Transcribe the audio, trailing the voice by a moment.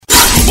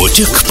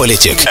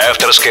Politic.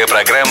 Авторская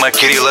программа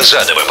Кирилла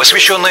Задова,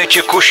 посвященная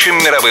текущим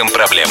мировым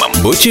проблемам.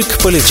 Politic.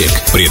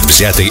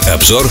 Предвзятый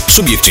обзор,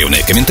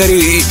 субъективные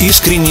комментарии и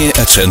искренние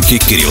оценки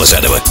Кирилла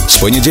Задова. С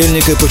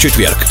понедельника по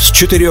четверг с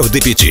 4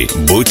 до 5.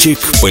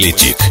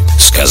 Politic.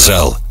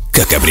 Сказал,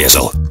 как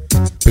обрезал.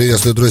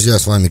 Приветствую, друзья,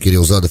 с вами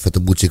Кирилл Задов,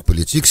 это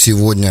Politic.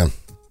 Сегодня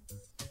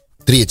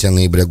 3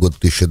 ноября года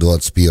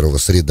 2021,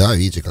 среда,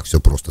 видите, как все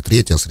просто.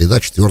 3 среда,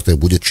 4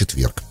 будет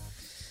четверг.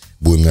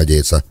 Будем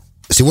надеяться.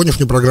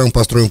 Сегодняшнюю программу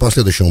построим по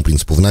следующему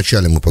принципу.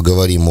 Вначале мы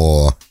поговорим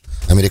о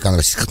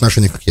американо-российских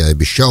отношениях, как я и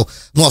обещал.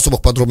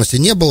 Особых подробностей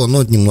не было,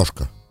 но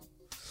немножко.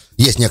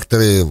 Есть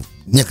некая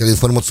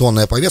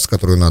информационная повестка,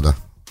 которую надо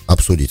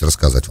обсудить,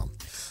 рассказать вам.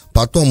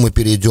 Потом мы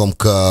перейдем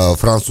к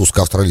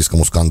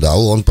французско-австралийскому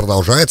скандалу. Он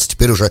продолжается,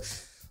 теперь уже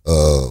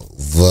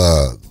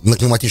на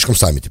климатическом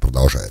саммите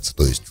продолжается.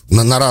 То есть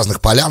на разных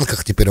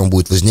полянках теперь он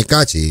будет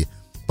возникать, и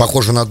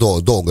похоже на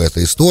долго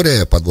эта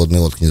история,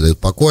 подводные лодки не дают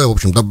покоя. В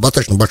общем,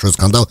 достаточно большой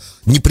скандал,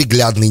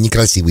 неприглядный,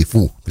 некрасивый,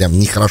 прям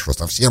нехорошо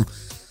совсем.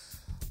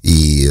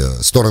 И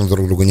стороны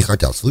друг друга не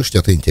хотят слышать,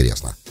 это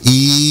интересно.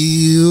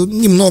 И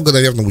немного,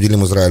 наверное,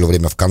 уделим Израилю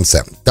время в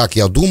конце. Так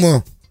я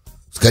думаю,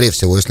 скорее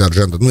всего, если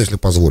адженда, если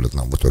позволит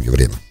нам в итоге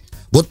время.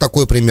 Вот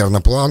такой примерно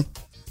план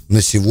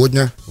на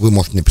сегодня. Вы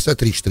можете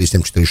написать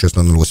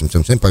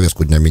 347-460-0877,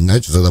 повестку дня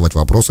менять, задавать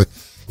вопросы.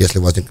 Если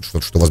возникнет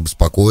что-то, что вас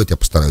беспокоит, я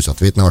постараюсь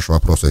ответить на ваши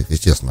вопросы,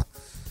 естественно,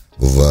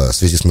 в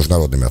связи с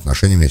международными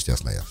отношениями,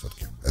 естественно, я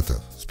все-таки,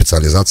 это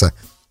специализация.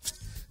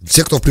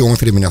 Все, кто в прямом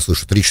эфире меня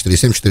слышит,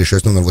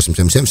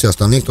 347-460-0877, все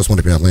остальные, кто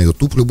смотрит меня на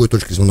YouTube, любой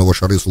точке земного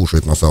шара,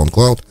 слушает на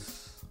SoundCloud,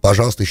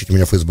 пожалуйста, ищите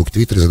меня в Facebook,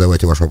 Твиттере,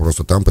 задавайте ваши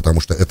вопросы там,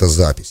 потому что это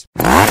запись.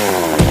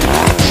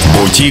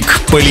 Politic.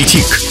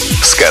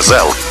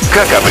 Сказал,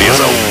 как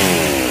обрезал.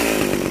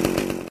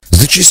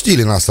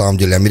 Зачастили, на самом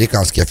деле,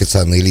 американские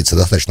официальные лица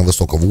достаточно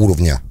высокого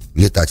уровня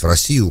летать в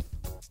Россию.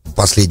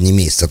 Последний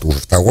месяц это уже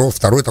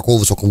второй такого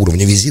высокого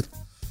уровня визит.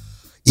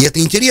 И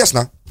это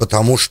интересно,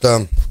 потому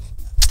что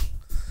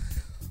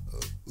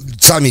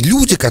сами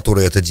люди,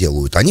 которые это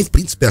делают, они, в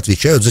принципе,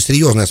 отвечают за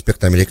серьезные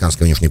аспекты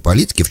американской внешней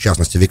политики. В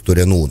частности,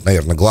 Виктория Нуланд,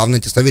 наверное, главный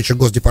антисоветчик в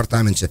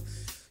Госдепартаменте.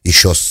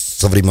 Еще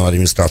со времен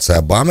администрации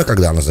Обамы,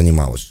 когда она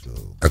занималась,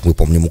 как мы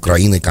помним,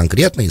 Украиной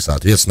конкретно, и,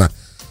 соответственно,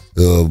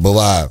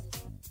 была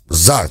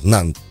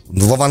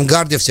в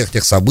авангарде всех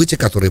тех событий,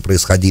 которые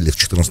происходили в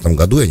 2014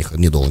 году. Я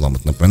не должен вам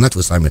это напоминать,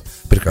 вы сами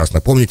прекрасно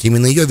помните.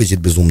 Именно ее визит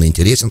безумно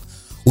интересен,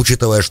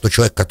 учитывая, что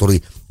человек,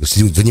 который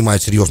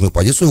занимает серьезную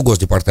позицию в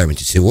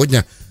Госдепартаменте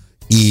сегодня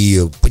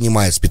и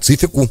понимает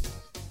специфику,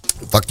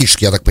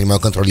 фактически, я так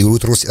понимаю,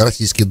 контролирует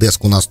российский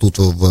деск у нас тут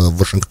в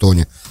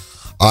Вашингтоне.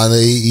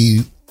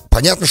 И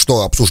понятно,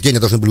 что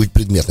обсуждения должны были быть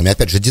предметными.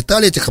 Опять же,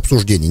 детали этих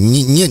обсуждений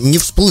не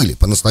всплыли.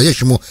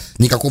 По-настоящему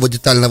никакого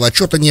детального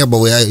отчета не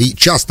было. И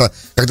часто,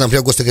 когда,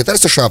 например, госсекретарь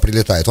США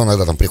прилетает, он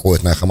иногда там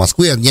приходит на «Эхо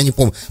Москвы», я не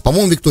помню,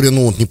 по-моему, Виктория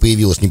Нуланд не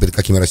появилась ни перед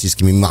какими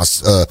российскими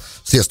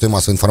средствами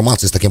массовой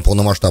информации с таким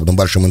полномасштабным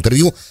большим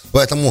интервью.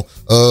 Поэтому,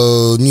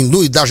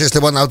 и даже если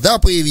бы она,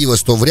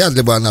 появилась, то вряд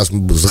ли бы она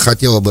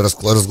захотела бы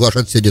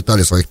разглашать все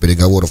детали своих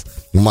переговоров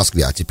в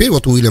Москве. А теперь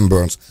вот Уильям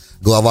Бернс,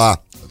 глава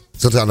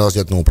Центрального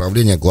разведывательного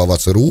управления, глава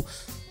ЦРУ.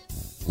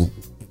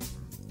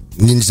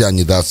 Нельзя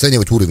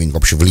недооценивать уровень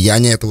вообще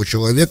влияния этого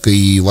человека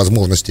и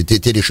возможности,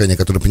 те решения,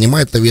 которые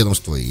принимает это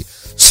ведомство, и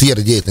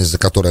сферы деятельности, за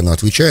которые оно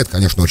отвечает,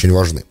 конечно, очень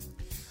важны.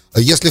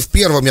 Если в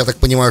первом, я так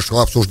понимаю, что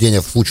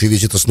обсуждение в случае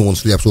визита Нуланд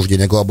шли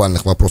обсуждение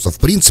глобальных вопросов в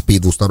принципе и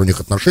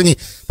двусторонних отношений,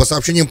 по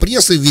сообщениям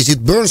прессы, визит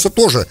Бернса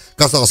тоже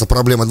касался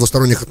проблемы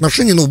двусторонних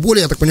отношений, но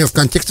более, я так понимаю, в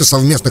контексте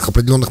совместных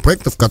определенных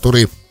проектов,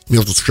 которые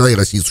между США и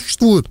Россией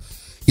существуют.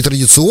 И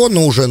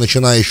традиционно уже,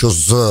 начиная еще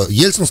с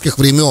ельцинских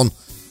времен,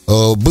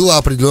 был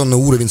определенный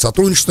уровень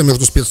сотрудничества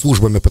между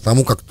спецслужбами,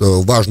 потому как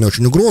важные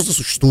очень угрозы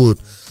существуют.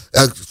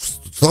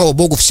 Слава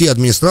богу, все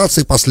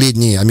администрации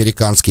последние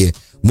американские,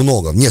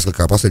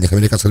 несколько последних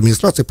американских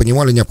администраций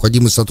понимали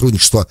необходимость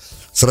сотрудничества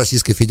с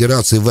Российской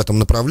Федерацией в этом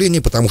направлении,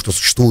 потому что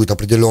существуют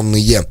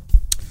определенные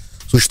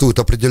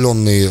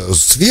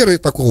сферы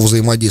такого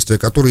взаимодействия,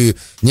 которые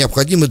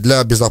необходимы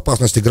для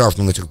безопасности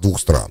граждан этих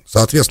двух стран.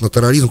 Соответственно,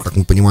 терроризм, как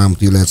мы понимаем,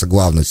 является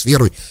главной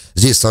сферой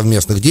здесь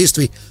совместных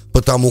действий,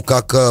 потому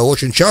как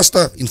очень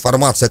часто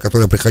информация,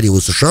 которая приходила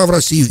из США в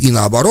Россию и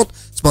наоборот,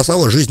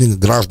 спасала жизни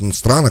граждан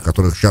стран,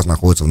 которые сейчас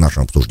находятся в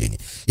нашем обсуждении.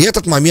 И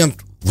этот момент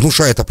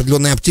внушает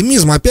определенный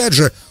оптимизм. Опять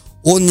же,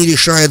 он не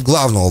решает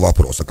главного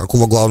вопроса.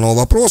 Какого главного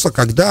вопроса?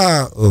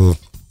 Когда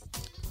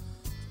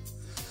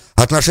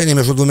отношения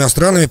между двумя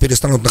странами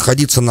перестанут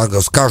находиться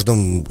с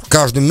каждым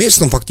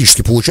месяцем,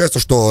 фактически получается,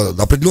 что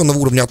определенного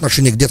уровня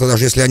отношений где-то,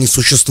 даже если они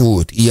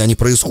существуют и они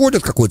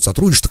происходят, какое-то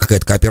сотрудничество,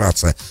 какая-то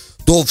кооперация,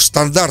 то в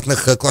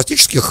стандартных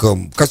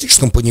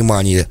классическом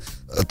понимании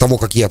того,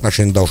 какие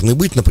отношения должны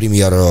быть,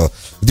 например,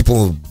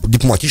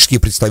 дипломатические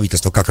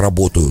представительства, как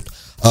работают,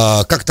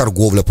 как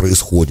торговля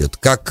происходит,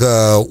 как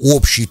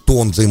общий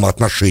тон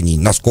взаимоотношений,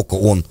 насколько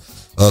он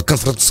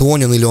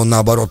конфронтационен или он,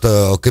 наоборот,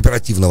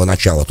 кооперативного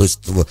начала, то есть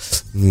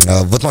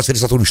в атмосфере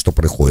сотрудничества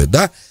происходит,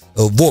 да,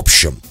 в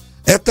общем,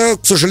 это,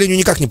 к сожалению,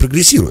 никак не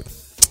прогрессирует.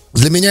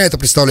 Для меня это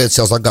представляет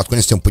себя загадку, я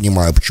не с тем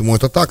понимаю, почему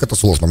это так, это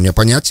сложно мне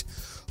понять.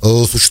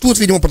 Существует,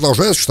 видимо,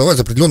 продолжает существовать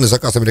определенный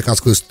заказ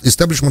американского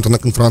истеблишмента на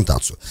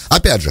конфронтацию.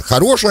 Опять же,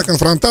 хорошая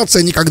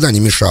конфронтация никогда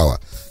не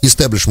мешала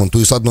истеблишменту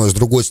и с одной, и с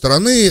другой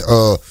стороны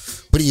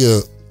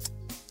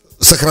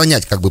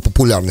сохранять как бы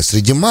популярность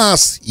среди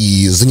масс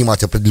и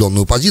занимать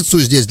определенную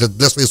позицию здесь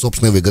для своей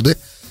собственной выгоды.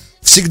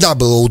 Всегда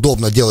было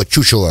удобно делать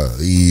чучело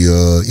и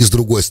с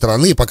другой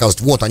стороны и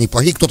показывать, вот они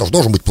плохие, кто-то же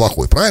должен быть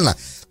плохой, правильно?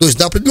 То есть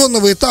до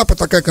определенного этапа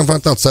такая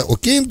конфронтация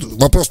окей,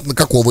 вопрос на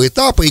какого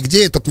этапа и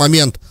где этот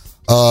момент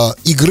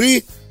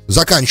игры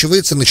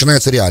заканчивается,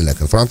 начинается реальная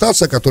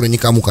конфронтация, которая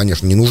никому,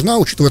 конечно, не нужна,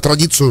 учитывая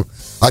традицию,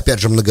 опять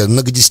же,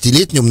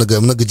 многодесятилетнюю,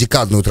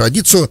 многодекадную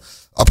традицию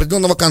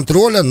определенного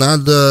контроля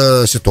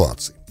над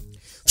ситуацией.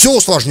 Все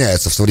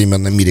усложняется в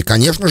современном мире,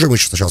 конечно же, мы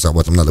сейчас об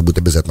этом надо будет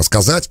обязательно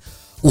сказать,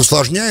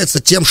 усложняется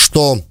тем,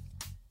 что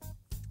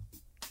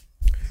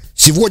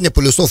сегодня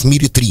полюсов в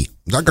мире 3,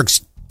 да, как,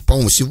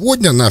 по-моему,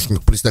 сегодня наш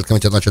председатель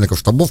комитета начальников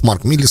штабов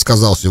Марк Милли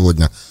сказал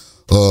сегодня,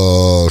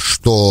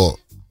 что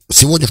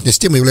сегодняшняя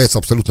система является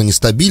абсолютно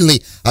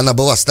нестабильной. Она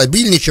была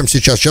стабильнее, чем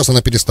сейчас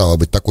она перестала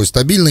быть такой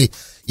стабильной,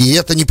 и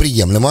это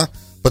неприемлемо,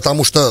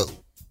 потому что,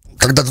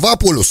 когда 2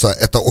 полюса,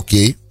 это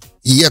окей,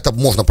 и это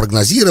можно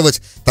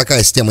прогнозировать,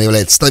 такая система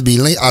является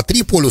стабильной, а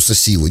 3 полюса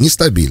силы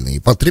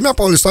нестабильные. Под 3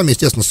 полюсами,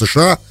 естественно,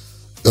 США,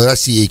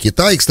 Россия и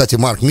Китай. И, кстати,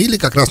 Марк Милли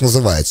как раз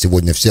называет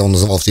сегодня он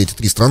называл все эти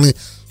 3 страны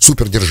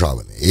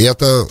супердержавами. И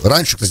это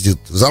раньше, кстати,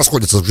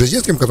 расходится с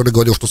Бжезинским, который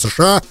говорил, что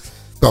США,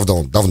 правда,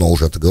 он давно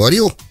уже это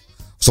говорил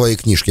в своей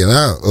книжке,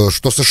 да,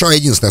 что США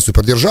единственная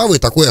супердержава, и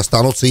такой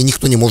останутся, и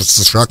никто не может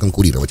с США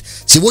конкурировать.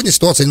 Сегодня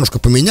ситуация немножко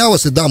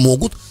поменялась, и да,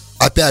 могут,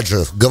 опять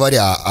же,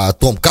 говоря о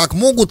том, как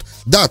могут,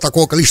 да,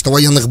 такого количества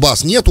военных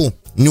баз нету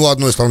ни у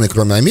одной страны,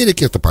 кроме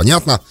Америки, это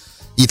понятно,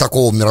 и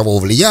такого мирового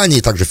влияния,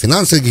 и также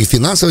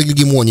финансовой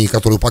гегемонии,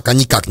 которую пока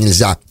никак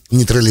нельзя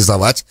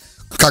нейтрализовать,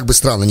 как бы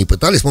страны ни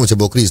пытались. Помните,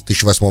 был кризис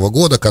 2008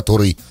 года,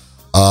 который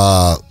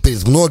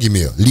перед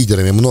многими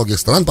лидерами многих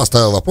стран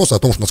поставил вопрос о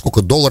том, что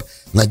насколько доллар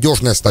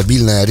надежная,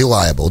 стабильная,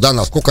 reliable, да,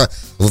 насколько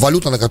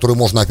валюта, на которую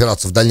можно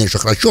опираться в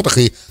дальнейших расчетах,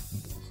 и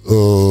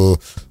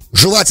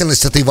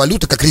желательность этой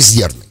валюты как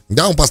резервной.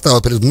 Да, он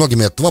поставил перед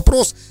многими этот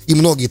вопрос, и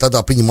многие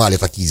тогда принимали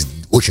такие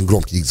очень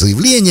громкие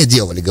заявления,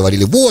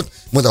 говорили, вот,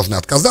 мы должны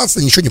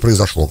отказаться, ничего не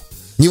произошло.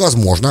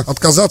 Невозможно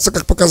отказаться,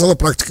 как показала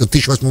практика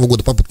 2008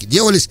 года, попытки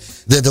делались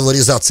для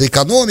долларизации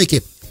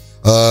экономики,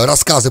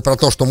 рассказы про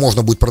то, что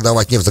можно будет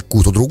продавать нефть за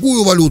какую-то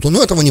другую валюту,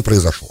 но этого не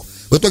произошло.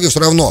 В итоге все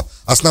равно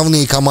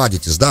основные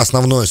commodities, да,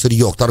 основное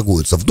сырье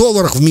торгуется в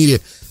долларах в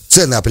мире,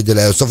 цены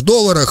определяются в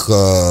долларах,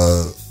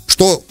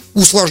 что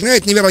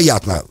усложняет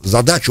невероятно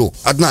задачу,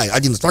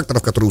 один из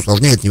факторов, который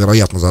усложняет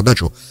невероятно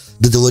задачу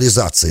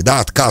дедолларизации, да,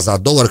 отказа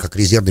от доллара как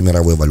резервной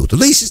мировой валюты.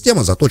 Да и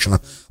система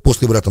заточена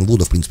после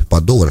Бреттон-Вуда, в принципе,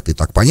 под доллар, это и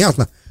так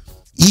понятно.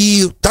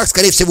 И так,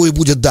 скорее всего, и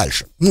будет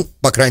дальше. Ну,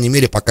 по крайней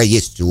мере, пока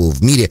есть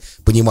в мире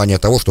понимание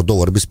того, что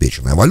доллар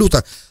обеспеченная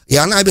валюта. И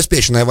она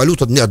обеспеченная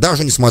валюта,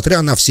 даже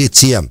несмотря на все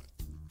те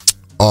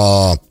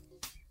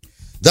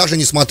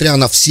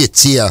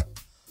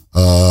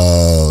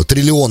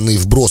триллионные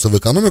вбросы в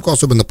экономику,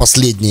 особенно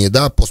последние,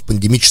 да,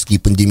 постпандемические и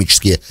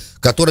пандемические,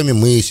 которыми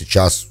мы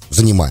сейчас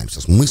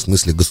занимаемся. Мы, в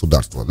смысле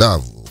государства, да,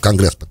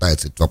 Конгресс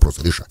пытается этот вопрос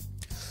решать.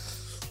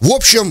 В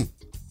общем,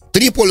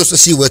 3 полюса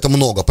силы — это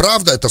много,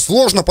 правда, это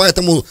сложно,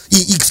 поэтому,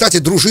 и кстати,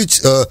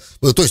 дружить, то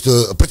есть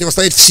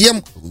противостоять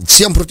всем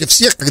против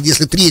всех, когда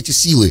если 3 эти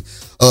силы,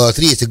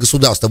 3 эти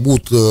государства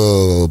будут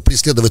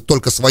преследовать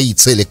только свои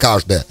цели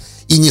каждая,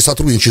 и не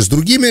сотрудничать с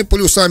другими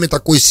полюсами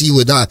такой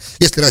силы, да,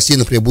 если Россия,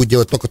 например, будет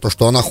делать только то,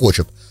 что она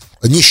хочет,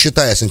 не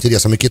считаясь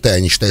интересами Китая,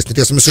 не считаясь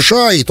интересами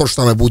США, и то же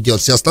самое будут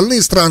делать все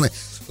остальные страны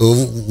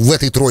в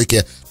этой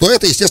тройке, то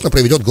это, естественно,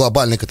 приведет к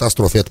глобальной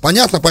катастрофе. Это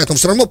понятно, поэтому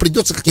все равно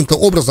придется каким-то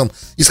образом,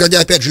 исходя,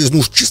 опять же, из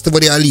нужд чистого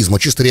реализма,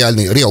 чисто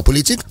реальный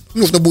реал-политик,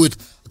 нужно будет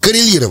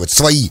коррелировать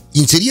свои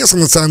интересы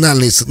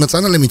национальные с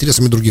национальными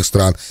интересами других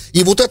стран.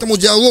 И вот этому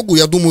диалогу,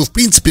 я думаю, в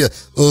принципе,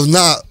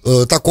 на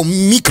таком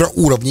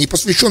микроуровне и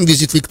посвящен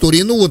визит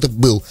Виктории Нуланд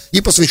был,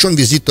 и посвящен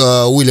визит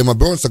Уильяма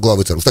Бернса,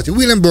 главы ЦРУ. Кстати,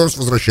 Уильям Бернс,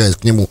 возвращаясь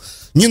к нему,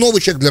 не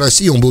новый человек для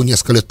России, он был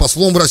несколько лет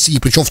послом в России,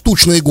 причем в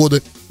тучные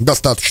годы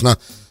достаточно.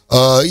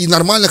 И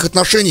нормальных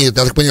отношений, я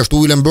так понимаю, что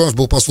Уильям Бернс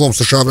был послом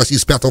США в России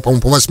с 5, по-моему,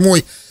 по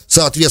 8,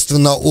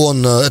 соответственно,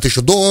 это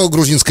еще до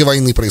грузинской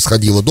войны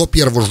происходило, до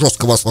первого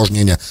жесткого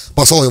осложнения.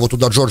 Послал его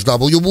туда Джордж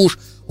W. Буш,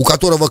 у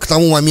которого к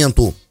тому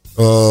моменту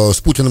с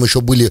Путиным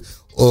еще были,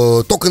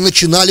 только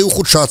начинали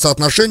ухудшаться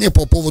отношения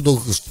по поводу,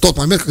 в тот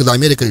момент, когда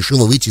Америка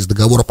решила выйти из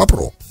договора по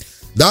ПРО.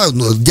 Да,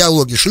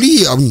 диалоги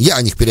шли, я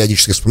о них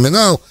периодически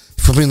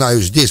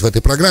вспоминаю здесь, в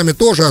этой программе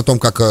тоже, о том,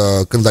 как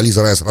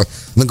Кондолиза Райс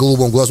на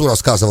голубом глазу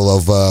рассказывала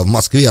в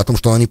Москве о том,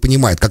 что она не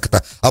понимает, как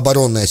эта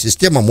оборонная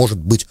система может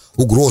быть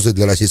угрозой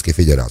для Российской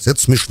Федерации.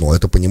 Это смешно,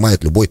 это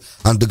понимает любой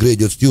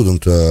undergraduate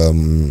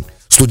student,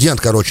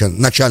 студент,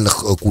 начальных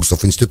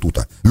курсов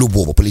института,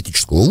 любого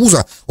политического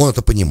вуза, он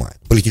это понимает,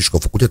 политического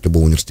факультета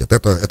любого университета.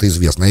 Это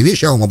известная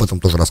вещь, я вам об этом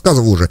тоже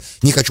рассказывал уже,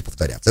 не хочу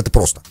повторяться, это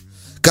просто.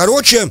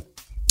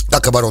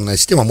 так оборонная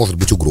система может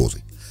быть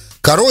угрозой.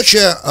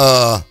 Короче,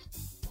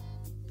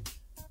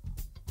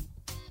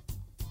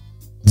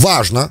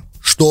 важно,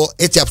 что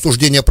эти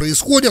обсуждения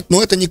происходят,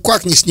 но это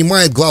никак не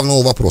снимает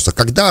главного вопроса.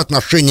 Когда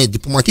отношения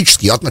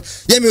дипломатические,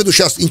 я имею в виду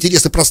сейчас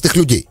интересы простых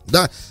людей,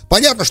 да,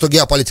 понятно, что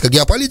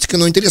геополитика,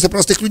 но интересы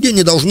простых людей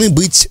не должны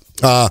быть,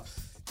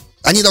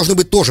 они должны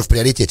быть тоже в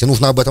приоритете,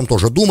 нужно об этом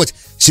тоже думать.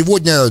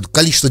 Сегодня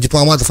количество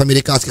дипломатов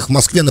американских в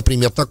Москве,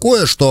 например,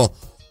 такое, что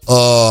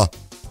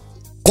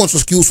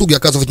консульские услуги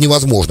оказывать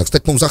невозможно.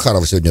 Кстати, по-моему,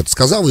 Захарова сегодня это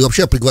сказала и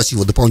вообще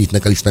пригласила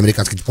дополнительное количество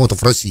американских дипломатов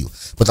в Россию,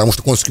 потому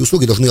что консульские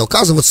услуги должны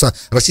оказываться.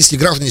 Российские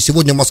граждане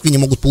сегодня в Москве не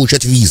могут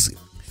получать визы,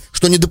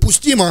 что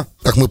недопустимо,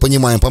 как мы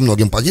понимаем, по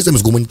многим позициям,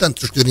 с гуманитарной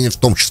точки зрения в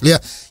том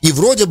числе. И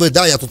вроде бы,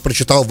 да, я тут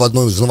прочитал в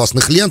одной из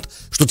новостных лент,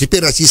 что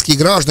теперь российские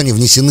граждане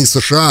внесены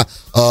США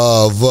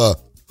в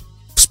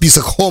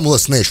список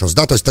homeless nations,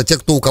 да, то есть это те,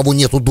 у кого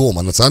нету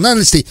дома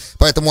национальностей,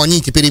 поэтому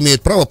они теперь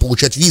имеют право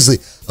получать визы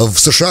в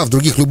США, в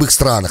других любых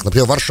странах.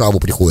 Например, в Варшаву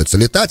приходится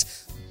летать,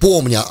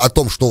 помня о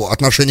том, что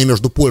отношения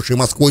между Польшей и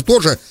Москвой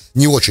тоже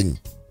не очень,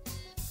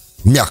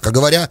 мягко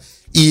говоря,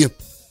 и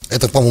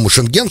это, по-моему,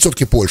 Шенген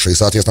все-таки Польша, и,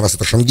 соответственно, раз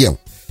это Шенген,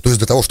 то есть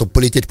для того, чтобы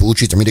полететь,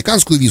 получить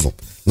американскую визу,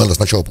 надо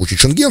сначала получить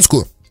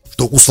шенгенскую,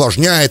 что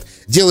усложняет,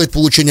 делает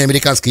получение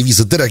американской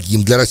визы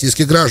дорогим для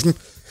российских граждан.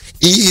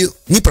 И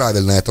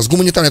неправильно это. С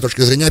гуманитарной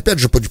точки зрения, опять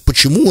же,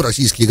 почему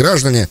российские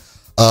граждане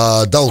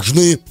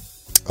должны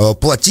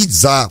платить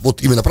за,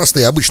 вот именно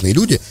простые обычные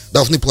люди,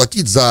 должны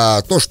платить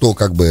за то, что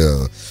как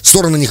бы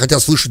стороны не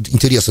хотят слышать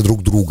интересы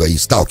друг друга и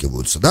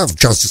сталкиваются, да, в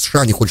частности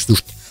США не хочет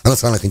слушать о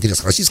национальных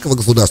интересах российского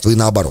государства и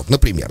наоборот,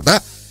 например,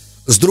 да.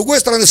 С другой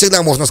стороны,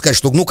 всегда можно сказать,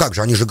 что, ну как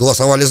же, они же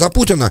голосовали за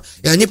Путина,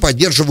 и они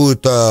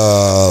поддерживают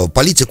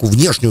политику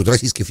внешнюю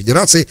Российской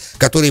Федерации,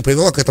 которая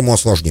привела к этому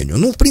осложнению.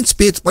 Ну, в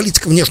принципе, эта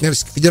политика внешней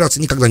Российской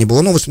Федерации никогда не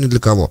была новостью ни для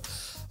кого.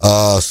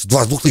 С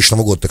 2000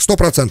 года так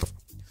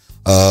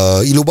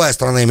 100%. И любая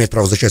страна имеет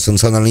право защищать свои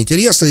национальные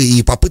интересы,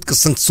 и попытка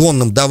с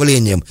санкционным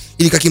давлением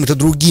или какими-то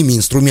другими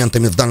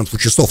инструментами, в данном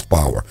случае soft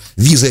power.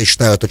 Виза, я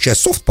считаю, это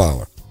часть soft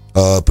power.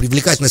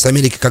 Привлекательность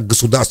Америки как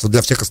государства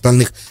для всех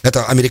остальных —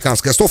 это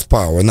американская soft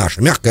power, наша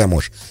мягкая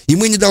мощь. И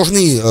мы не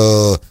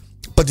должны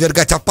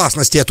подвергать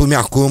опасности эту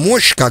мягкую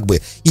мощь, как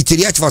бы, и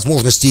терять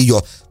возможности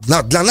ее.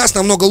 Для нас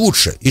намного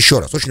лучше, еще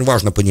раз, очень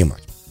важно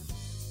понимать.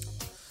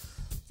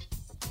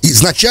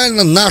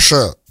 Изначально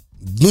наша,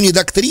 ну не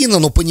доктрина,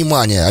 но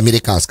понимание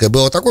американское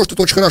было такое, что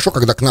это очень хорошо,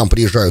 когда к нам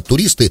приезжают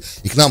туристы,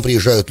 и к нам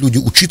приезжают люди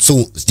учиться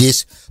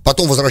здесь,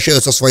 потом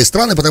возвращаются в свои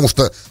страны, потому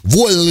что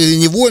вольно или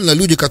невольно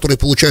люди, которые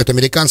получают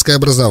американское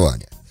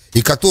образование,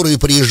 и которые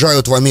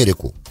приезжают в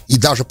Америку, и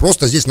даже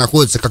просто здесь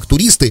находятся как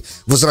туристы,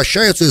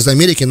 возвращаются из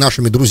Америки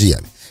нашими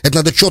друзьями. Это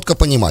надо четко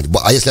понимать.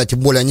 А если тем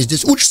более они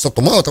здесь учатся,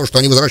 то мало того, что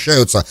они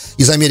возвращаются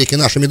из Америки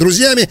нашими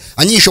друзьями,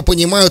 они еще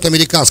понимают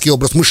американский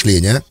образ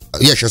мышления.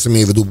 Я сейчас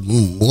имею в виду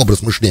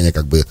образ мышления,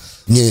 как бы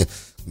не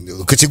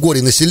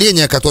категории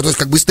населения, которые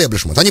как бы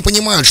истеблишмент. Они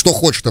понимают, что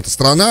хочет эта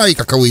страна и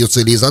каковы ее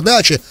цели и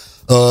задачи,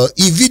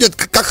 и видят,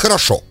 как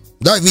хорошо.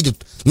 Да, видят,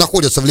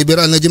 находятся в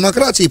либеральной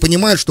демократии и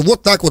понимают, что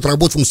вот так вот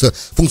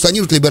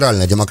функционирует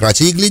либеральная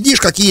демократия. И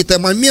глядишь, какие-то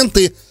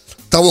моменты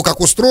того, как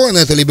устроена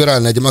эта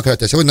либеральная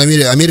демократия. Сегодня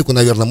Америку,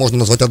 наверное, можно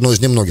назвать одной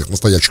из немногих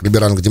настоящих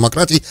либеральных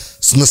демократий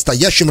с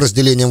настоящим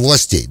разделением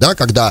властей, да,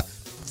 когда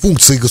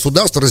функции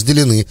государства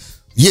разделены.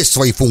 Есть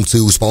свои функции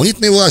у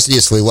исполнительной власти,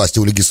 есть свои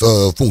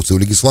функции у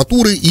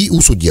легислатуры и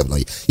у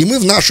судебной. И мы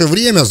в наше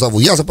время,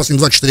 я за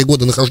последние 24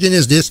 года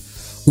нахождения здесь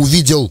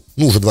увидел,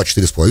 ну уже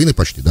 24,5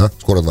 почти, да,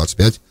 скоро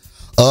 25,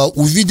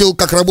 увидел,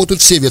 как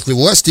работают все ветви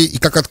власти и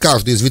как от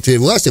каждой из ветвей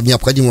власти в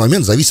необходимый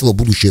момент зависело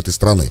будущее этой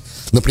страны.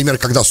 Например,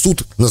 когда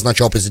суд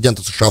назначал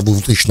президента США в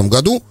 2000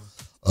 году,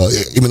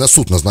 именно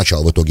суд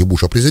назначал в итоге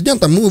Буша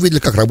президентом, мы увидели,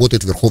 как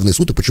работает Верховный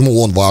суд и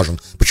почему он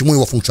важен, почему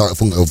его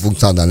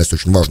функциональность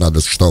очень важна для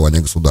существования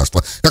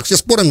государства. Как все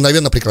споры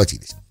мгновенно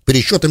прекратились,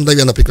 пересчеты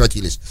мгновенно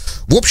прекратились.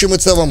 В общем и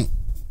целом,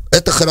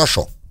 это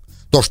хорошо,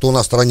 то, что у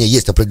нас в стране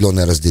есть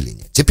определенное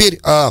разделение.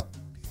 Теперь,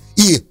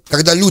 и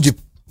когда люди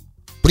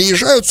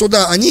приезжают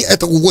сюда, они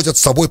это увозят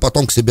с собой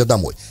потом к себе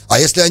домой. А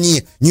если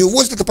они не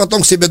увозят это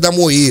потом к себе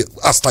домой и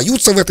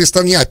остаются в этой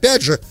стране,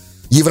 опять же,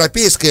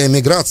 европейская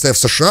эмиграция в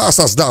США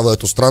создала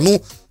эту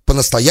страну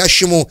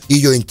по-настоящему,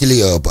 ее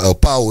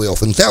power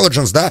of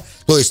intelligence, да,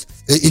 то есть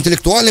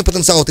интеллектуальный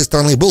потенциал этой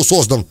страны был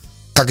создан,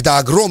 когда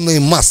огромные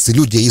массы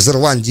людей из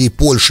Ирландии,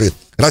 Польши,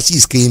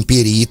 Российской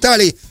империи и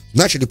Италии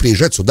начали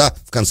приезжать сюда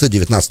в конце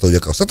 19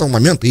 века. С этого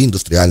момента и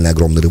индустриальный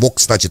огромный рывок,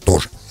 кстати,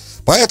 тоже.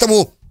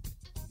 Поэтому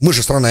мы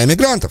же страна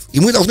эмигрантов, и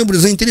мы должны быть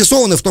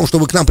заинтересованы в том,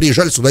 чтобы к нам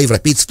приезжали сюда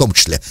европейцы в том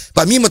числе.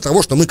 Помимо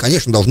того, что мы,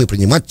 конечно, должны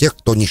принимать тех,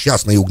 кто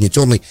несчастный и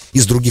угнетенный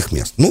из других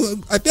мест.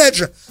 Ну, опять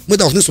же, мы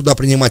должны сюда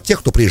принимать тех,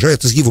 кто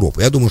приезжает из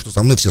Европы. Я думаю, что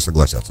со мной все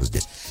согласятся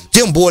здесь.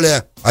 Тем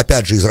более,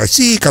 опять же, из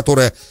России,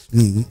 которая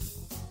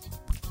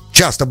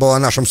часто была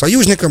нашим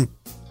союзником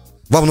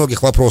во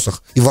многих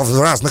вопросах и в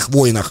разных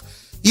войнах.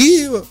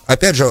 И,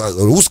 опять же,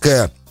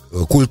 русская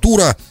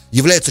культура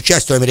является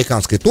частью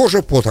американской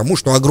тоже, потому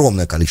что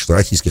огромное количество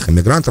российских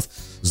эмигрантов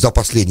за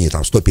последние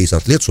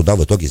 150 лет сюда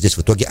здесь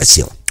в итоге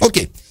осело.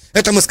 Окей,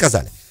 это мы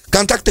сказали.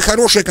 Контакты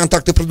хорошие,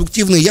 контакты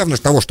продуктивные, явно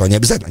того, что они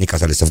обязательно не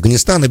касались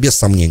Афганистана, без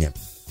сомнения.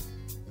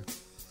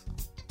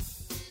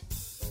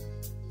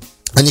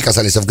 Они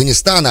касались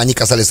Афганистана, они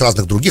касались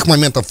разных других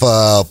моментов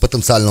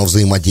потенциального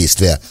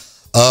взаимодействия.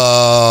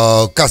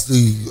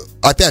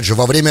 Опять же,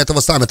 во время этого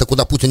саммита,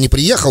 куда Путин не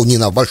приехал, ни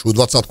на большую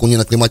двадцатку, ни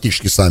на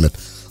климатический саммит,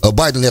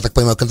 Байден, я так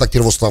понимаю,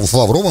 контактировал с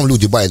Лавровым,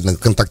 люди Байдена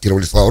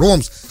контактировали с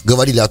Лавровым,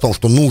 говорили о том,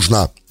 что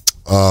нужно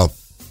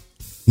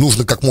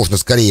как можно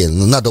скорее,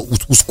 надо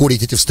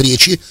ускорить эти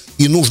встречи,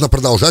 и нужно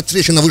продолжать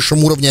встречи на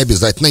высшем уровне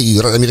обязательно, и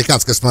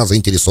американская страна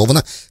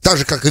заинтересована, так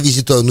же, как и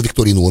визит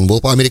Виктории Нуланд был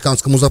по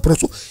американскому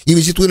запросу, и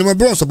визит Уильяма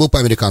Бронса был по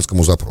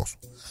американскому запросу.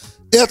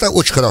 Это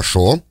очень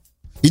хорошо.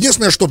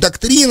 Единственное, что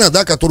доктрина,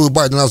 которую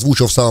Байден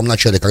озвучил в самом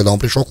начале, когда он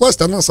пришел к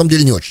власти, она на самом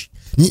деле не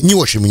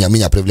очень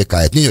меня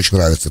привлекает. Мне не очень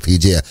нравится эта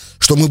идея,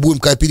 что мы будем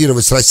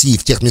кооперировать с Россией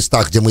в тех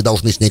местах, где мы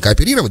должны с ней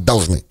кооперировать,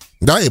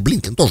 да, и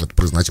Блинкен тоже это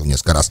произносил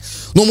несколько раз.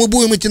 Но мы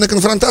будем идти на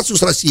конфронтацию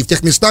с Россией в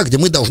тех местах, где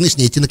мы должны с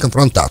ней идти на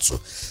конфронтацию.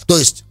 То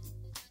есть,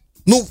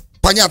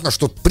 понятно,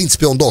 что, в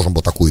принципе, он должен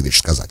был такую вещь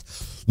сказать.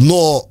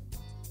 Но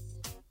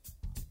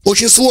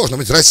очень сложно,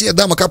 ведь Россия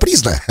дама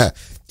капризная,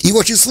 и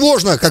очень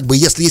сложно,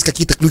 если есть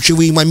какие-то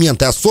ключевые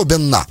моменты,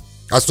 особенно,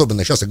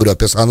 сейчас я говорю о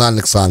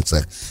персональных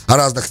санкциях, о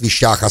разных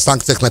вещах, о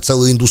санкциях на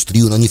целую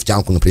индустрию, на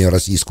нефтянку, например,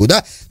 российскую,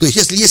 да, то есть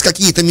если есть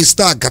какие-то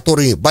места,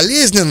 которые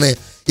болезненные,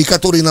 и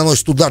которые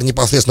наносят удар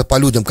непосредственно по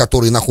людям,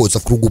 которые находятся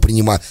в кругу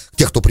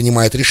тех, кто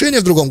принимает решения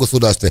в другом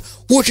государстве,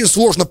 очень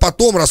сложно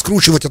потом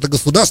раскручивать это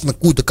государство на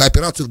какую-то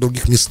кооперацию в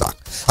других местах.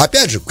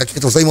 Опять же, в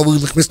каких-то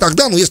взаимовыгодных местах,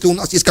 да, но если у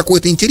нас есть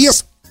какой-то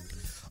интерес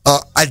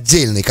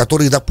отдельный,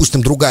 который,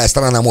 допустим, другая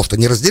сторона может и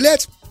не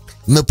разделять,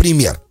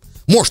 например,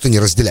 может не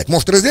разделять,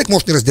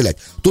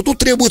 то тут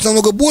требуется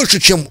намного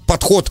больше, чем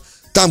подход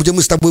там, где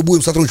мы с тобой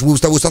будем с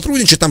тобой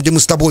сотрудничать, там, где мы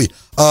с тобой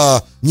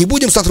не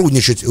будем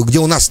сотрудничать, где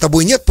у нас с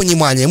тобой нет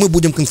понимания, мы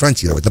будем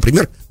конфронтировать.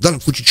 Например, в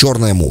данном случае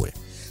Черное море.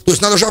 То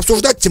есть надо же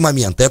обсуждать эти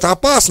моменты, это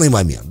опасный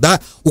момент,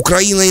 да,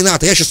 Украина и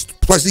НАТО, я сейчас с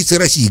позиции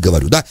России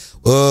говорю, да,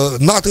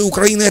 НАТО и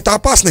Украина это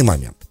опасный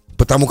момент.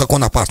 Потому как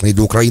он опасный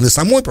для Украины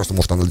самой, просто,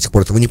 может, она до сих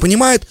пор этого не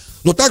понимает,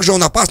 но также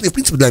он опасный, в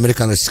принципе, для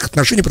американо-российских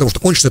отношений, потому что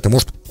кончится это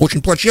может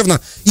очень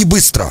плачевно и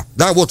быстро.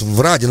 Да, вот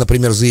в Раде,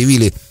 например,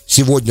 заявили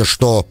сегодня,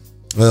 что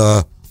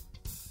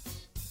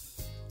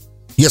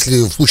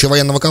если в случае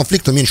военного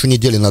конфликта меньше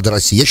недели надо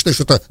России. Я считаю,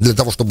 что это для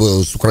того,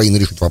 чтобы с Украиной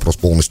решить вопрос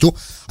полностью.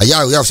 А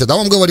я всегда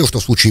вам говорил, что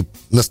в случае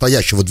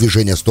настоящего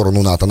движения в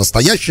сторону НАТО,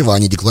 настоящего, а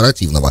не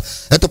декларативного,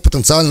 это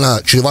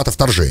потенциально чревато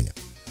вторжением.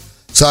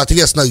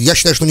 Соответственно, я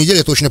считаю, что неделя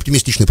 — это очень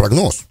оптимистичный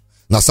прогноз.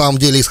 На самом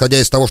деле, исходя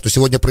из того, что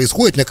сегодня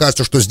происходит, мне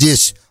кажется, что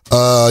здесь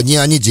не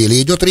о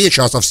неделе идет речь,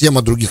 а совсем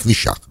о других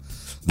вещах.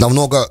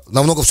 Намного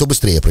все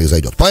быстрее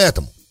произойдет.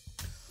 Поэтому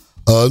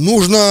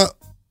нужно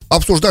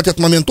обсуждать этот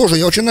момент тоже.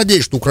 Я очень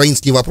надеюсь, что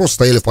украинские вопросы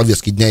стояли в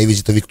повестке дня и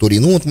визита Виктории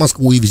Нуланд в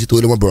Москву, и визита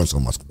Уильяма Бронса в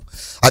Москву.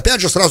 Опять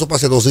же, сразу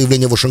последовало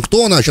заявление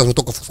Вашингтона. Сейчас мы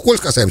только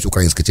вскользь касаемся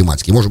украинской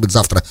тематики. Может быть,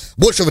 завтра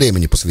больше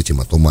времени посвятим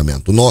этому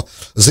моменту. Но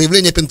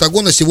заявление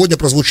Пентагона сегодня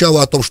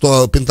прозвучало о том,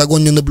 что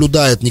Пентагон не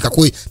наблюдает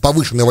никакой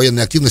повышенной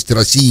военной активности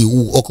России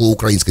около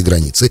украинской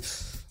границы.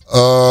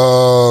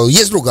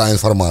 Есть другая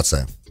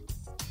информация.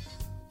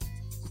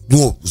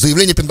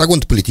 Заявление Пентагона —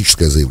 это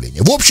политическое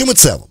заявление. В общем и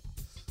целом,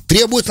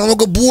 требуется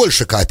намного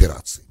больше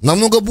кооперации,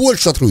 намного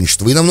больше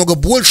сотрудничества и намного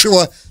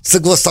большего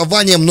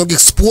согласования многих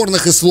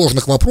спорных и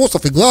сложных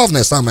вопросов. И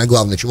главное, самое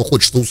главное, чего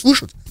хочется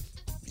услышать,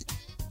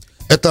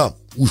 это,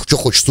 что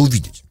хочется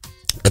увидеть,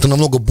 это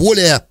намного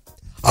более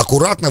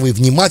аккуратного и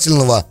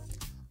внимательного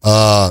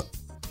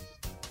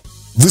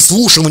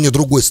выслушивания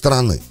другой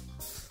стороны.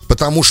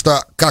 Потому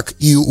что, как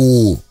и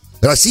у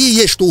России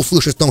есть что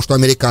услышать в том, что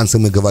американцы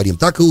мы говорим,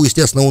 так и,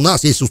 естественно, у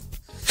нас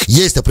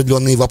есть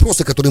определенные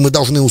вопросы, которые мы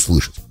должны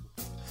услышать.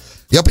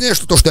 Я понимаю,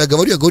 что то, что я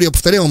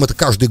повторяю вам это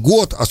каждый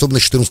год, особенно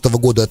с 2014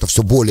 года, это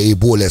все более и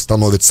более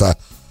становится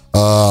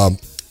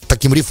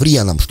таким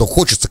рефреном, что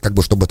хочется,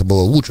 чтобы это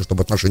было лучше,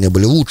 чтобы отношения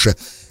были лучше.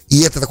 И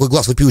это такой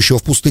глаз вопиющего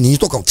в пустыне. Не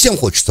только всем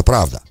хочется,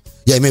 правда.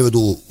 Я имею в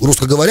виду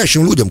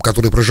русскоговорящим людям,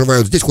 которые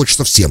проживают здесь,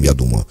 хочется всем, я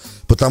думаю.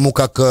 Потому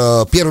как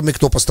первыми,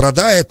 кто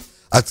пострадает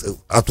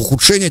от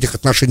ухудшения этих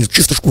отношений,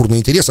 чисто шкурный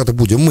интерес, это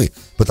будем мы.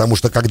 Потому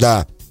что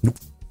когда...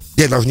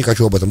 я даже не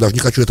хочу об этом, даже не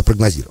хочу это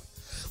прогнозировать.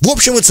 В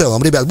общем и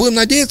целом, ребят, будем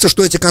надеяться,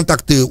 что эти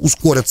контакты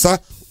ускорятся,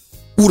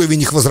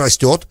 уровень их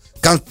возрастет,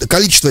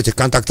 количество этих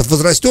контактов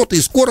возрастет,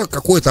 и скоро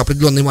какой-то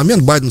определенный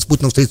момент Байден с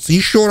Путиным встретится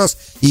еще раз,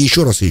 и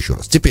еще раз, и еще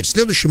раз. Теперь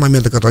следующий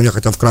момент, о котором я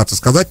хотел вкратце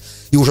сказать,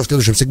 и уже в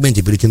следующем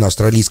сегменте перейти на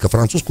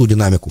австралийско-французскую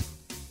динамику.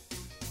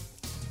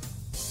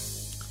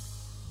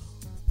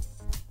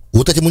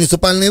 Вот эти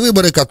муниципальные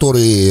выборы,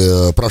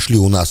 которые прошли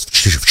у нас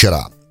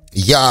вчера,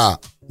 я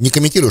не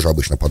комментирую же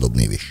обычно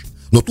подобные вещи.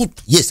 Но тут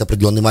есть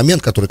определенный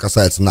момент, который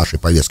касается нашей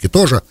повестки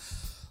тоже.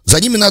 За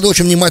ними надо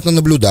очень внимательно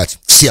наблюдать.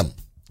 Всем.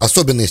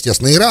 Особенно,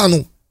 естественно,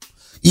 Ирану.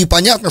 И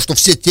понятно, что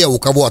все те, у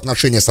кого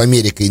отношения с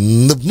Америкой,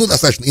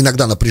 достаточно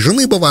иногда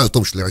напряжены бывают, в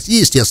том числе Россия,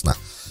 естественно,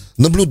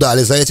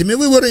 наблюдали за этими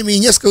выборами, и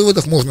несколько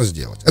выводов можно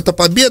сделать. Это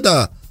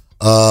победа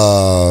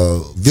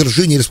в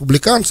Вирджинии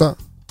республиканца,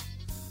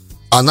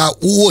 она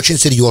очень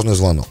серьезный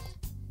звонок.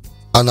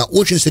 Она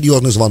очень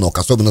серьезный звонок,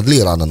 особенно для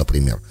Ирана,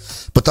 например.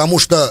 Потому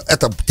что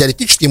это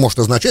теоретически может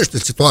означать, что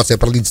ситуация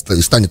продлится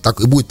и станет так,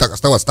 и будет так,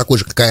 оставаться такой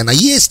же, какая она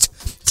есть,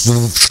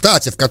 в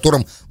штате, в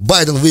котором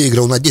Байден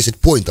выиграл на 10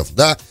 поинтов,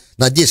 да,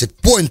 на 10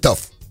 поинтов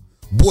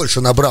больше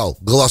набрал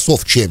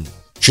голосов, чем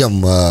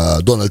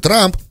Дональд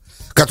Трамп,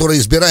 который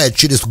избирает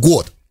через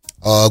год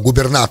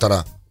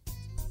губернатора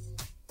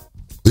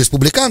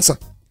республиканца.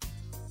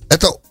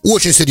 Это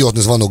очень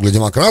серьезный звонок для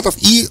демократов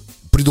и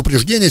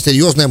предупреждение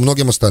серьезное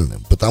многим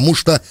остальным. Потому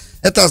что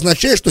это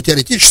означает, что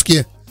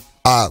теоретически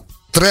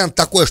тренд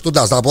такой, что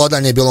да, за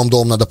обладание Белым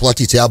домом надо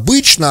платить. И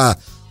обычно,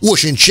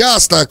 очень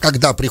часто,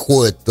 когда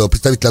приходит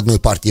представитель одной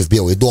партии в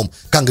Белый дом,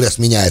 Конгресс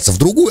меняется в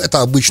другую.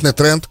 Это обычный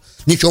тренд.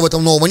 Ничего в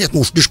этом нового нет.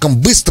 Уж слишком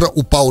быстро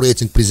упал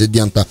рейтинг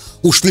президента.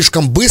 Уж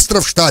слишком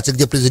быстро в штате,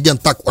 где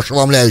президент так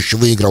ошеломляюще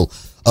выиграл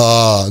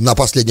на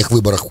последних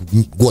выборах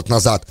год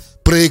назад,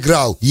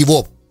 проиграл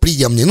его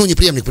преемник, не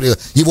преемник,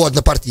 его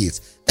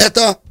однопартиец.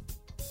 Это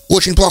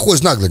очень плохой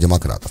знак для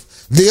демократов.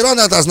 Для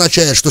Ирана это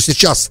означает, что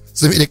сейчас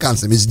с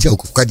американцами в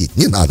сделку входить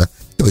не надо.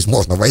 То есть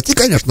можно войти,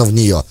 конечно, в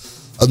нее,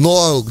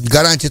 но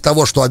гарантии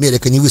того, что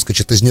Америка не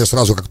выскочит из нее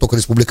сразу, как только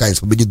республиканец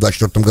победит в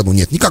 2024 году,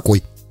 нет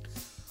никакой.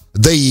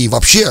 Да и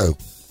вообще,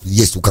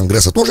 есть у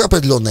Конгресса тоже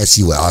определенная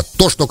сила, а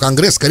то, что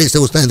Конгресс, скорее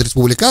всего, станет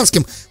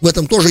республиканским, в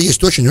этом тоже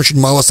есть очень-очень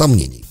мало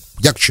сомнений.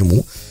 Я к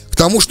чему? К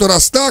тому, что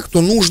раз так, то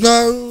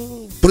нужно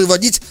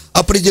проводить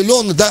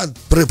определенную,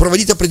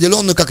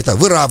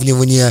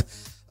 выравнивание,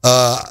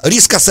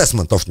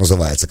 риск-ассессмент, то, что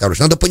называется.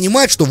 Надо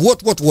понимать, что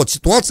вот-вот-вот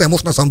ситуация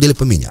может на самом деле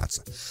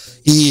поменяться.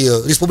 И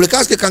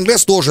республиканский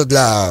конгресс тоже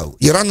для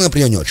Ирана,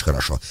 например, не очень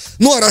хорошо.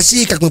 Ну, а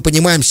Россия, как мы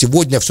понимаем,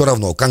 сегодня все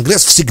равно.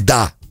 Конгресс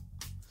всегда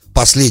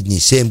последние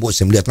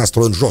 7-8 лет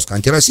настроен жестко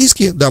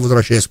антироссийский, да,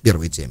 возвращаясь к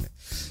первой теме.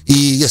 И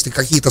если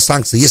какие-то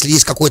санкции, если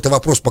есть какой-то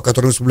вопрос, по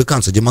которому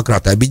республиканцы,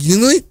 демократы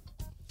объединены,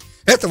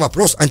 это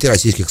вопрос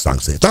антироссийских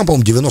санкций. Там,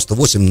 по-моему,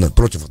 98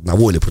 против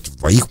одного или против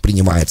двоих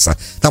принимается.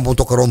 Там, по-моему,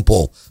 только Рон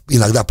Пол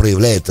иногда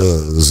проявляет,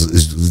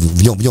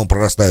 в нем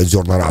прорастают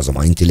зерна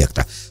разума,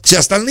 интеллекта. Все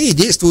остальные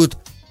действуют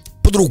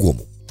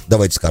по-другому,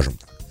 давайте скажем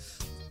так.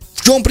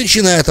 В чем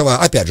причина этого?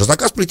 Опять же,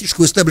 заказ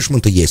политического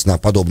истеблишмента есть на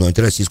подобную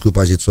антироссийскую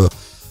позицию.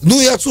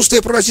 Ну и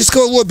отсутствие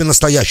пророссийского лобби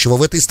настоящего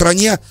в этой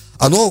стране,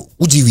 оно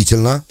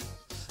удивительно.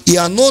 И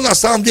оно на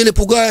самом деле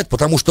пугает,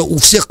 потому что у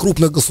всех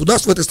крупных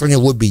государств в этой стране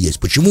лобби есть.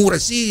 Почему у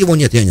России его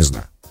нет, я не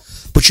знаю.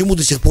 Почему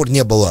до сих пор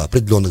не было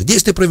определенных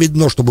действий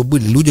проведено, чтобы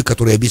были люди,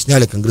 которые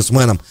объясняли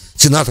конгрессменам,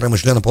 сенаторам и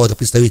членам Палаты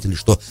представителей,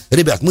 что,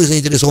 ребят, мы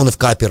заинтересованы в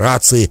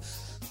кооперации,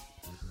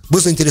 мы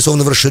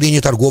заинтересованы в расширении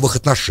торговых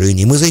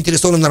отношений, мы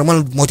заинтересованы в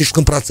нормальном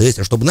дипломатическом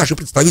процессе, чтобы наши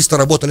представительства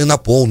работали на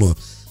полную.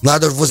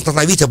 Надо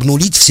восстановить,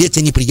 обнулить все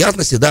те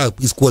неприятности, да,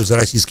 используя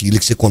российский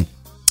лексикон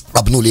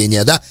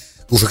обнуления, да.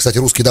 Уже, кстати,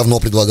 русские давно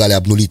предлагали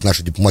обнулить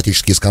наши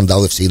дипломатические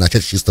скандалы все и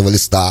начать с чистого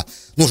листа.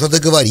 Нужно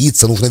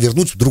договориться, нужно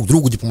вернуть друг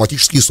другу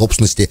дипломатические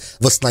собственности,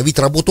 восстановить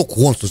работу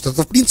консульств.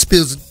 Это, в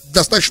принципе,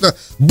 достаточно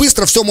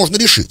быстро все можно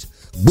решить.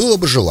 Было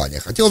бы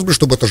желание. Хотелось бы,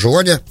 чтобы это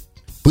желание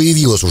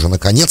появилось уже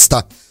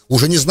наконец-то.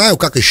 Уже не знаю,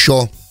 как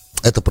еще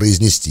это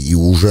произнести. И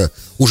уже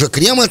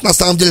Кремль, на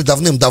самом деле,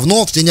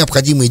 давным-давно все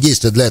необходимые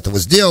действия для этого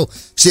сделал.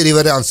 Все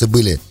реверансы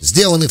были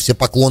сделаны, все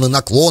поклоны,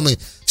 наклоны,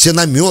 все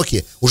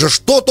намеки. Уже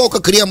что только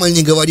Кремль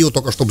не говорил,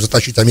 только чтобы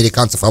затащить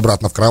американцев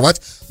обратно в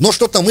кровать. Но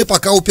что-то мы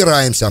пока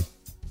упираемся.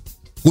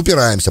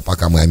 Упираемся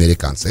пока мы,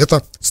 американцы.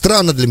 Это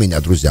странно для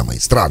меня, друзья мои,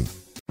 странно.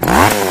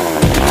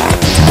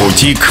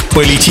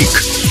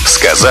 Бутик-политик.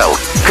 Сказал,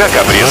 как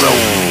обрезал.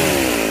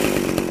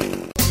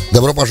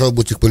 Добро пожаловать в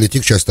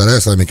Бутик-политик, часть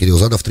 2. С вами Кирилл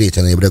Задов, 3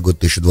 ноября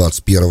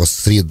 2021,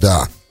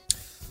 среда.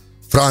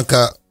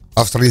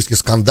 Франко-австралийский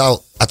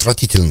скандал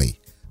отвратительный.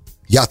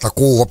 Я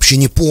такого вообще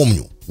не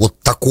помню. Вот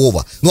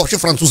такого. Ну, вообще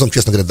французам,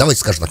 честно говоря,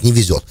 давайте скажем так, не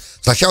везет.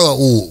 Сначала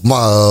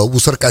у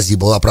Саркози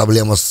была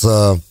проблема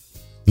с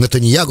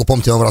Нетаньяху.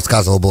 Помните, я вам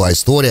рассказывал, была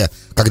история,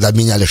 когда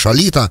обменяли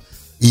Шалита.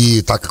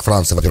 И так как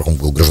Франция, во-первых, он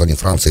был гражданин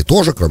Франции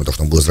тоже, кроме того,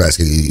 что он был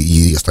израильский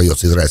и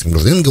остается израильским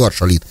гражданином, Гилад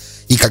Шалит.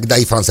 И когда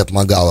и Франция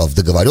помогала в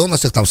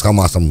договоренностях там с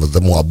Хамасом, в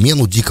тому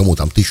обмену дикому,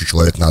 там 1000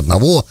 человек на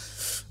одного,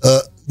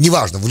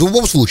 неважно, в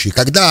любом случае,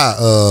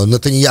 когда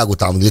Нетаньяху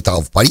там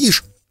летал в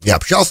Париж и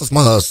общался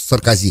с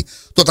Саркози,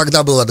 то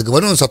тогда была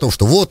договоренность о том,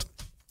 что вот,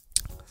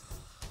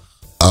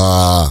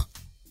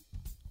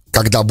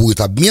 когда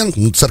будет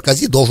обмен,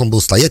 Саркози должен был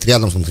стоять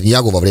рядом с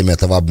Нетаньяху во время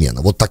этого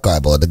обмена. Вот такая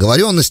была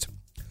договоренность.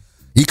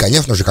 И,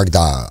 конечно же,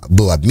 когда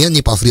был обмен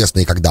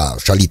непосредственно, и когда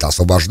Шалита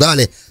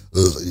освобождали,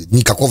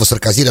 никакого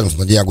Саркози рядом с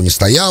Нетаньяху не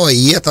стояло,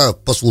 и это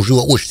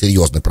послужило очень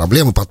серьезной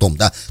проблемой потом,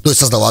 да, то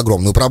есть создало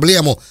огромную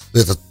проблему.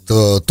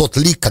 Тот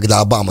лик, когда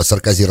Обама и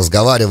Саркози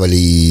разговаривали,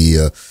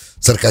 и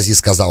Саркози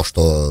сказал,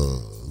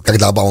 что,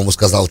 когда Обама ему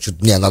сказал, что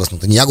мне надо с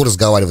Нетаньяху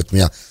разговаривать, у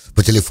меня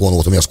по телефону,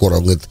 вот у меня скоро,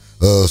 говорит,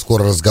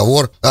 скоро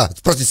разговор.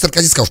 Простите,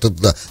 Саркози сказал, что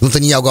да,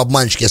 Нетаньяху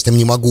обманщик, я с ним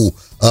не могу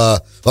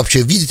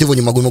вообще видеть его,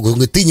 не могу. Он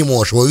говорит, ты не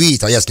можешь его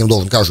видеть, а я с ним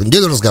должен каждую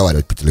неделю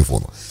разговаривать по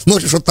телефону. Ну, в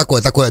общем,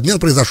 что-то такой обмен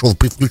произошел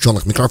при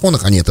включенных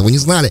микрофонах, они этого не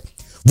знали.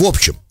 В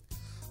общем,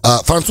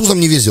 французам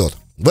не везет.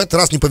 В этот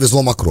раз не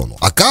повезло Макрону.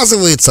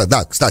 Оказывается,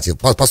 да, кстати,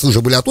 послы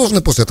уже были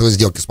отложены после этого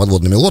сделки с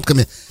подводными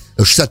лодками.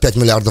 65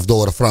 миллиардов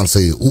долларов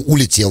Франции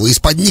улетело,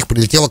 из-под них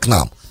прилетело к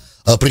нам.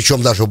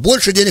 Причем даже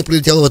больше денег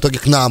прилетело в итоге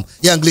к нам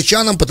и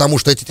англичанам, потому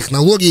что эти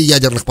технологии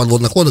ядерных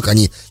подводных лодок,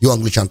 они и у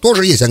англичан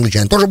тоже есть,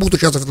 англичане тоже будут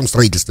участвовать в этом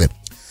строительстве.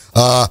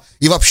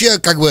 И вообще,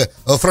 как бы,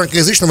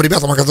 франкоязычным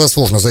ребятам оказалось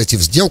сложно зайти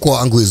в сделку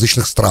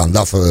англоязычных стран,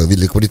 да, в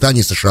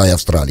Великобритании, США и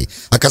Австралии.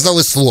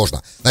 Оказалось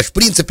сложно. Значит, в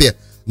принципе,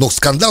 но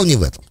скандал не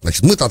в этом.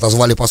 Значит, мы-то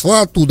отозвали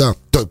посла оттуда,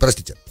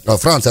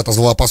 Франция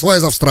отозвала посла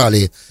из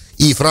Австралии,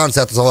 и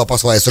Франция отозвала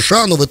посла из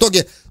США, но в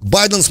итоге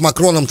Байден с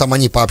Макроном, там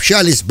они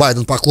пообщались,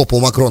 Байден похлопал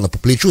Макрона по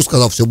плечу,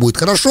 сказал, все будет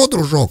хорошо,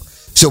 дружок,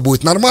 все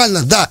будет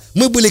нормально. Да,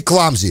 мы были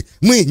кламзи,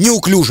 мы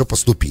неуклюже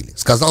поступили,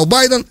 сказал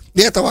Байден,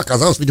 и этого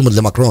оказалось, видимо,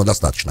 для Макрона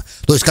достаточно.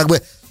 То есть, как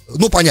бы,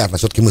 ну, понятно,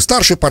 все-таки мы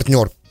старший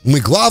партнер, мы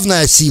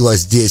главная сила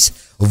здесь,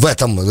 в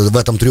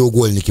этом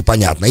треугольнике,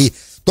 понятно, и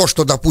то,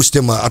 что,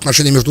 допустим,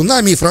 отношения между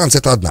нами и Францией,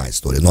 это одна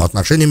история, но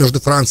отношения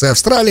между Францией и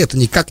Австралией это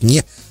никак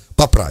не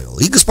по правилу.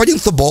 И господин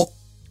Фебо,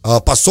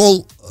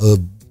 посол,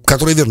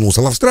 который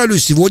вернулся в Австралию,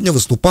 сегодня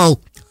выступал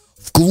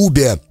в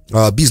клубе,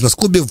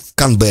 бизнес-клубе в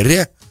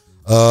Канберре,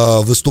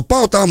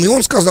 выступал там, и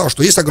он сказал,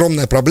 что есть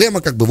огромная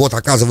проблема, как бы вот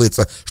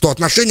оказывается, что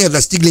отношения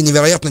достигли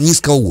невероятно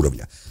низкого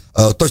уровня.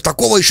 То есть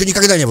такого еще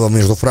никогда не было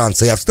между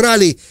Францией и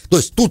Австралией. То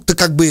есть тут-то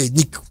как бы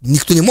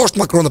никто не может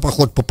Макрона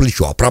похлопать по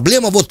плечу. А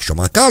проблема вот в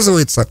чем.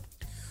 Оказывается,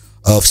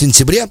 в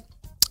сентябре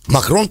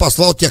Макрон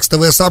послал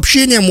текстовое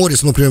сообщение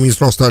Моррисону,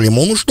 премьер-министру Австралии,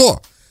 мол, ну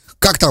что,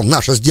 как там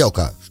наша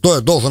сделка? Что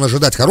я должен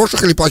ожидать,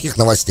 хороших или плохих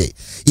новостей?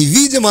 И,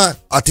 видимо,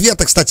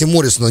 ответа, кстати,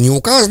 Моррисона не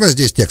указано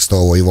здесь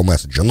текстового его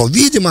месседжа, но,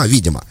 видимо,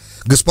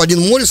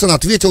 господин Моррисон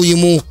ответил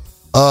ему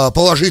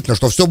положительно,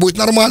 что все будет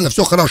нормально,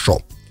 все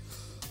хорошо.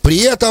 При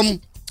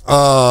этом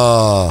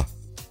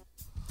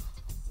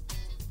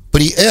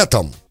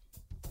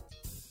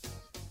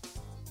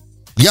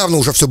явно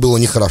уже все было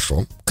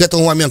нехорошо. К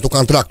этому моменту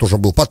контракт уже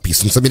был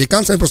подписан с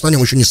американцами, просто о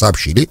нем еще не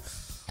сообщили.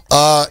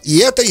 И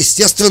это,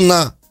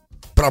 естественно,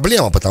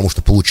 проблема, потому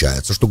что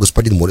получается, что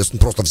господин Моррисон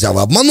просто взял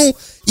и обманул.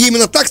 И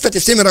именно так, кстати,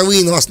 все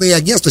мировые новостные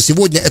агентства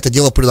сегодня это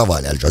дело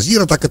придавали.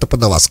 Аль-Джазира так это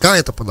подала, Sky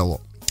это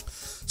подало.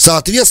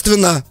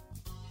 Соответственно,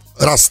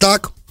 раз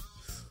так,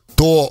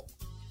 то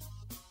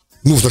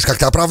нужно же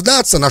как-то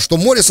оправдаться, на что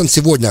Моррисон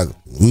сегодня,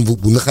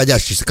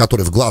 находящийся,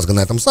 который в Глазго на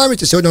этом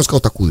саммите, сегодня он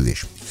сказал такую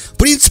вещь. В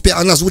принципе,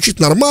 она звучит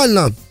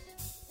нормально,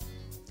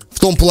 в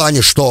том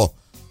плане, что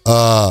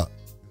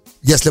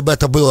если бы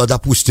это было,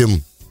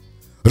 допустим,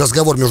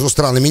 разговор между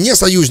странами не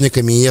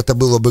союзниками, и это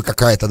было бы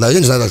какая-то, да, я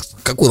не знаю,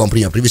 какой вам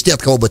пример привести,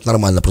 от кого бы это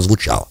нормально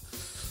прозвучало.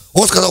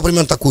 Он сказал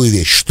примерно такую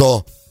вещь,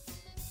 что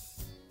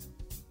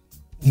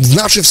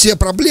наши все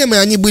проблемы,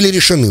 они были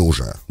решены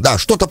уже. Да,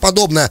 что-то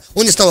подобное.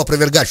 Он не стал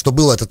опровергать, что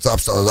был этот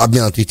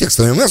обмен этими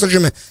текстовыми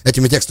месседжами,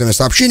 этими текстовыми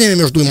сообщениями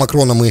между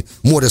Макроном и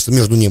Моррисом,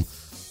 между ним.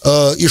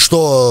 И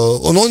что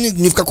он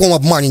ни в каком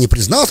обмане не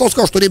признался. Он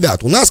сказал, что,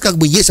 ребят, у нас как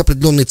бы есть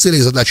определенные цели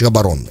и задачи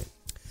оборонные.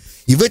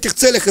 И в этих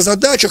целях и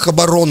задачах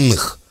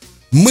оборонных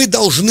мы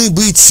должны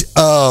быть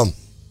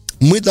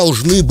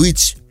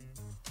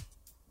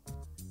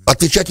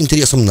отвечать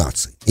интересам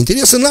наций.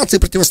 Интересы наций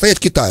противостоят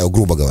Китаю,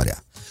 грубо говоря.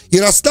 И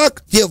раз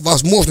так, те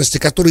возможности,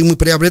 которые мы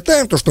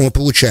приобретаем, то, что мы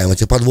получаем,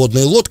 эти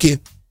подводные лодки,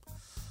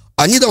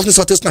 они должны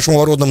соответствовать нашим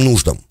оборонным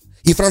нуждам.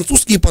 И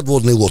французские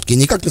подводные лодки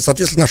никак не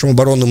соответствуют нашим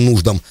оборонным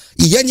нуждам.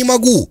 И я не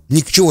могу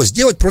ничего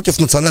сделать против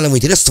национального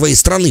интереса своей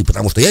страны,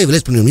 потому что я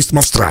являюсь премьер-министром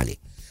Австралии.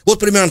 Вот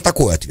примерно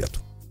такой ответ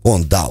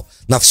он дал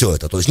на все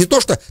это. То есть не то,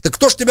 что... Так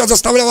кто ж тебя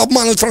заставлял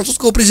обманывать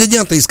французского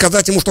президента и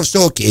сказать ему, что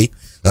все окей?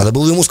 Надо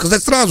было ему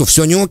сказать сразу,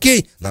 все не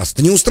окей, нас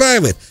это не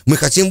устраивает, мы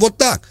хотим вот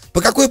так.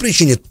 По какой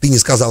причине ты не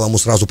сказал ему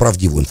сразу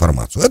правдивую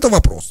информацию? Это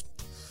вопрос.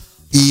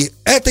 И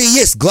это и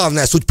есть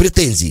главная суть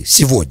претензий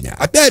сегодня.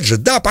 Опять же,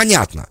 да,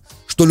 понятно,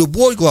 что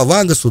любой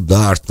глава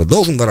государства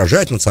должен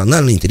выражать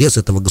национальные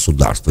интересы этого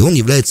государства. И он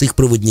является их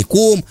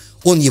проводником,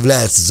 он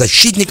является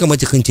защитником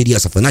этих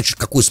интересов. Иначе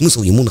какой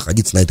смысл ему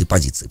находиться на этой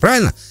позиции?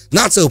 Правильно?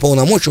 Нация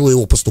уполномочила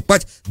его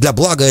поступать для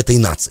блага этой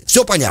нации.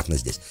 Все понятно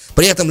здесь.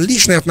 При этом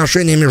личные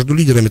отношения между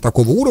лидерами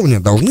такого уровня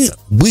должны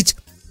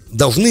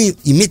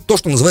иметь то,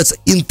 что называется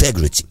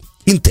integrity.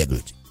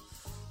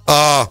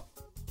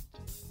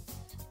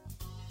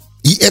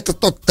 И это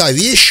та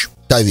вещь,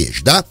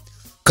 да,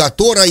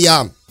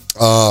 которая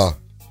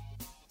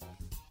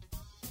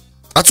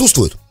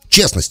отсутствует,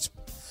 честность.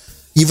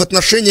 И в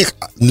отношениях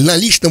на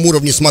личном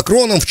уровне с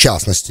Макроном, в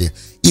частности,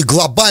 и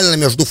глобально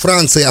между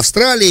Францией и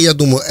Австралией, я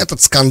думаю,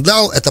 этот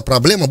скандал, эта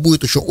проблема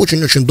будет еще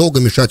очень-очень долго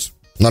мешать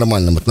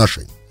нормальным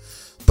отношениям.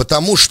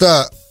 Потому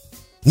что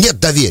нет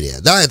доверия,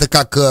 да, это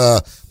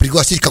как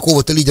пригласить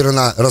какого-то лидера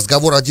на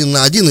разговор один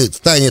на один и в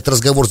тайне этот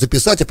разговор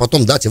записать, а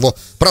потом дать его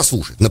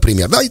прослушать,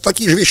 например, да, и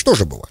такие же вещи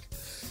тоже бывают.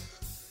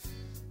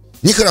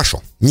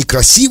 нехорошо,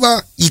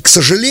 некрасиво, и, к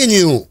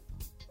сожалению,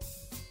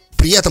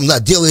 при этом, да,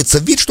 делается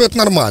вид, что это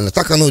нормально,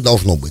 так оно и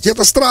должно быть.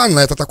 Это странно,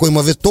 это такой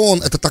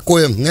моветон, это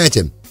такое,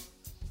 знаете,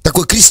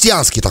 такой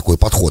крестьянский такой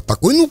подход,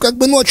 такой,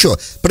 а что,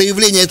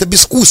 проявление, это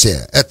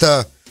безвкусие,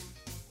 это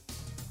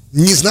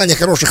незнание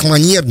хороших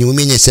манер,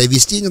 неумение себя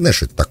вести, не знаешь,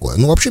 что это такое.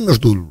 Вообще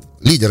между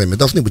лидерами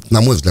должны быть,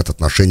 на мой взгляд,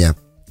 отношения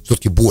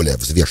все-таки более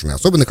взвешенные,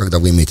 особенно когда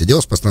вы имеете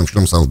дело с постоянным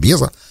членом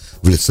Совбеза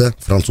в лице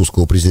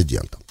французского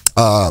президента.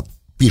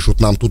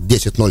 Пишут нам тут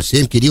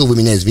 10:07, Кирилл, вы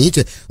меня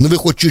извините, но вы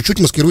хоть чуть-чуть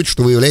маскируете,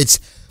 что вы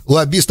являетесь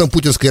лоббистом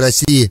путинской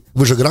России.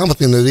 Вы же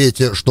грамотный, но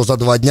видите, что за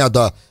 2 дня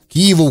до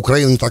Киева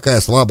Украина не такая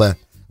слабая.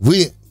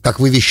 Вы, как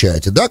вы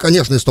вещаете, да,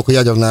 конечно, есть только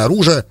ядерное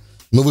оружие,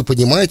 но вы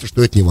понимаете,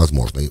 что это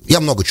невозможно. Я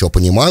много чего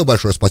понимаю,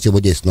 большое спасибо,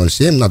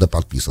 10:07, надо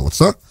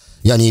подписываться.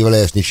 Я не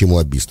являюсь ничему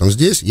лоббистом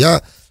здесь,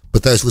 я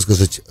пытаюсь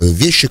высказать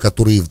вещи,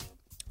 которые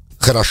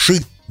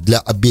хороши для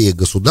обоих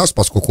государств,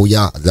 поскольку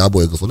я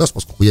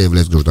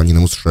являюсь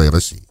гражданином США и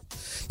России.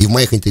 И в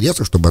моих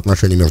интересах, чтобы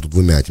отношения между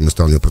двумя этими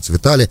странами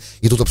процветали.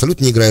 И тут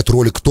абсолютно не играет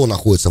роли, кто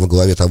находится во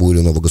главе того или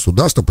иного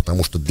государства,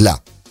 потому что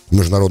для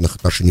международных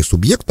отношений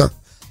субъекта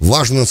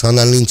важны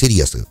национальные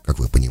интересы, как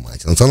вы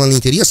понимаете. Национальные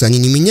интересы, они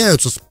не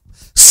меняются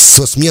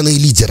со сменой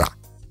лидера.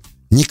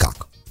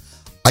 Никак.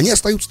 Они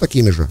остаются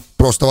такими же.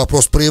 Просто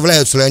вопрос,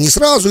 проявляются ли они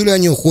сразу, или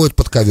они уходят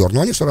под ковер.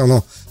 Но они все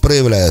равно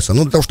проявляются.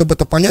 Для того, чтобы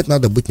это понять,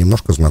 надо быть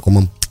немножко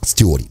знакомым с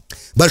теорией.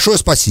 Большое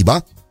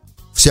спасибо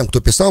всем, кто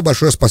писал.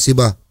 Большое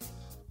спасибо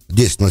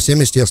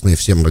 10:07, естественно, и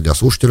всем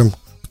радиослушателям,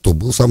 кто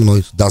был со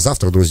мной. До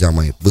завтра, друзья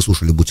мои. Вы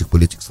слушали Бутик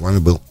Политик. С вами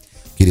был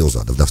Кирилл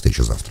Задов. До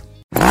встречи завтра.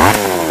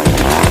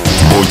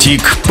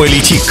 Бутик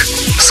Политик.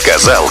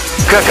 Сказал,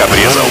 как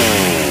обрезал.